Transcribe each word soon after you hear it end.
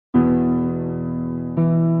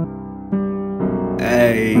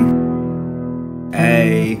Hey,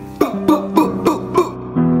 hey,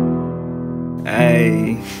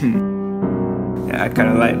 hey. Yeah, I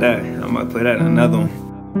kinda like that. I might put that in another one.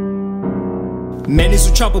 Man, these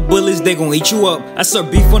who chopper bullets, they gon' eat you up. I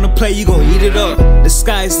serve beef on the plate, you gon' eat it up. The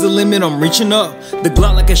sky's the limit, I'm reaching up. The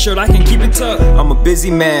Glock like a shirt, I can keep it tucked. I'm a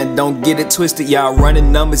busy man, don't get it twisted. Y'all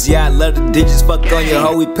running numbers, yeah, I love the digits. Fuck on your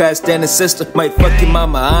hoe, we past that and sister. Might fuck your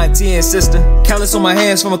mama, auntie and sister. Callus on my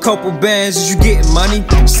hands from a couple bands. Is you getting money?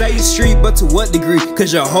 Say you street, but to what degree?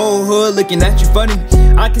 Cause your whole hood looking at you funny.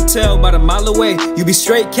 I can tell by the mile away, you be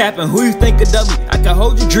straight capping. Who you think of W? I can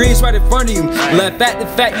hold your dreams right in front of you. Laugh at the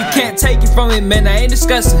fact you can't take it from me, man. I ain't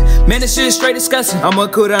discussing, man, this shit is straight disgusting. I'ma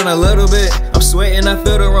cool down a little bit. I'm sweating, I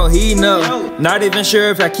feel the road heating up. Not even sure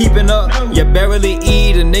if I keeping up. You barely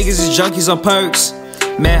eat, the niggas is junkies on perks.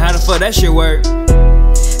 Man, how the fuck that shit work?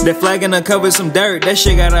 That flagging uncovered some dirt, that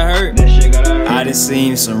shit gotta hurt. I done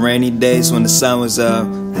seen some rainy days when the sun was up.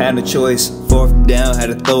 Had no choice, fourth down, had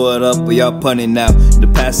to throw it up, but y'all punting out. The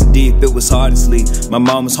passing deep, it was hard to sleep. My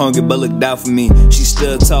mom was hungry, but looked out for me. She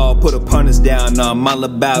stood tall, put her punters down. I'm all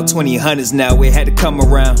about 20 hunters now, we had to come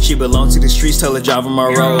around. She belonged to the streets, tell her drive on my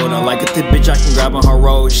road. I like a thick bitch, I can grab on her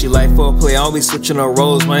road. She like foreplay, always switching her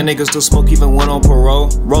roles. My niggas still smoke, even went on parole.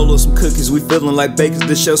 Roll up some cookies, we feeling like bakers.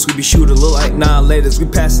 The shells we be shooting, look like 9-laters. We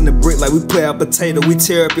passing the brick like we play a potato. We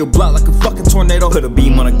tear up your block like a fucking tornado. Put a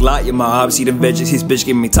beam on a Glock, yeah, my hobbies eating veggies. His bitch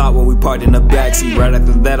gave me top while we parked in the backseat. Right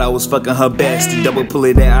after that, I was fucking her bestie. Double pull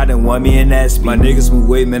it that, I didn't want me and ask me. My niggas been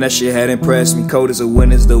waiting, man, that shit had impressed me. Cold as a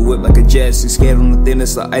winter's the whip like a Jesse. Scared on the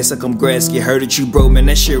thinnest of ice like I'm Gretzky. Heard that you broke, man,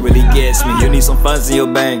 that shit really gets me. You need some funds in your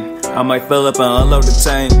bank, I might fill up and unload the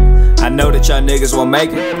tank. I know that y'all niggas won't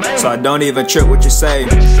make it, so I don't even trip what you say.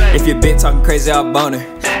 If your bitch talking crazy, I'll bone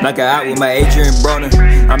her. Knock her out with my Adrian Broner.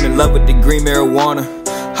 I'm in love with the green marijuana.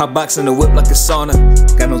 Hot box in the whip like a sauna.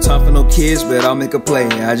 Got no time for no kids, but I'll make a play.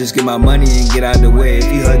 I just get my money and get out the way. If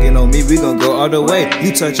you hugging on me, we gon' go all the way.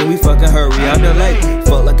 You touching, we fucking hurry, I'm the late.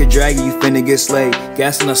 Fuck like a dragon, you finna get slayed.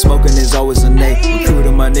 Gas and not smoking is always a nay.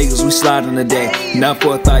 Recruiting my niggas, we sliding the day. Now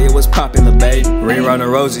for a thought, it was popping the babe. Ring around the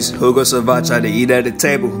rosies, who go survive? Try to eat at the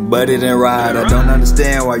table, but it didn't ride. I don't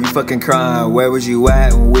understand why you fucking crying. Where was you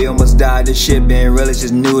at when we almost died? This shit being real is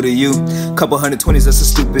just new to you. Couple 120s, that's a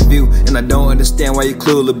stupid view. And I don't understand why you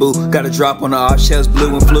clueless, boo. Got a drop on the off shells,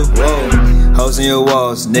 blue and flu. Whoa, hoes in your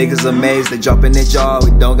walls, niggas amazed, they drop in their jaw.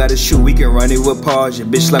 We don't gotta shoot, we can run it with pause. Your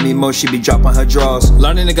bitch let me more, she be dropping her draws.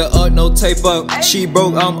 Line a nigga up, no tape up. She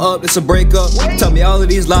broke, I'm up, it's a breakup. Tell me all of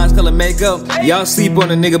these lies, color makeup. Y'all sleep on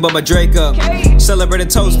a nigga, but my Drake up. Celebrating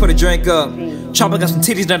toast, put a drink up. Chopper got some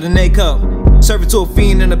titties, not a neck up. Serve it to a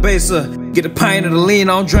fiend in the baser. Get a pint of the lean,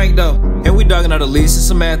 I don't drink though. And we dogging out the least in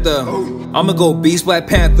Samantha. I'ma go beast, Black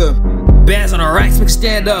Panther. Bands on the racks, make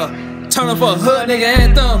stand up. Turn up for a hood nigga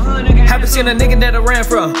anthem. Haven't seen a nigga that I ran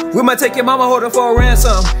from. We might take your mama, hold her for a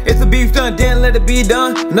ransom. If the beef done, then let it be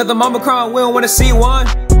done. Another mama crying, we don't wanna see one.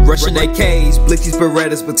 Russian AKs, blickies,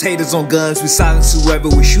 Berettas, potatoes on guns. We silence whoever,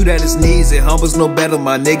 we shoot at his knees. It humbles no better,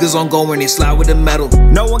 my niggas on going, they slide with the metal.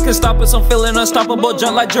 No one can stop us, I'm feeling unstoppable.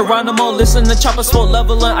 Jump like Geronimo, listen to choppers full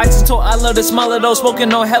level and ice until I love the smell of those. Smoking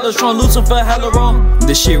no hella strong, losing for hella wrong.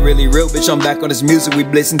 This shit really real, bitch, I'm back on this music. We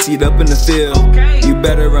blitzing teed up in the field. You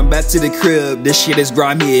better run back to the crib, this shit is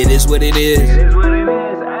grimy, it is what it is. It is what it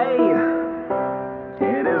is, ayy.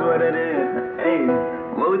 It is what it is,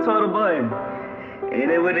 ayy. What we told the boy? It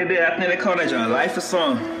is what it is. I think they call that your life a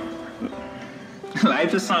song.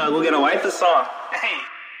 Life a song. We'll get a wife a song.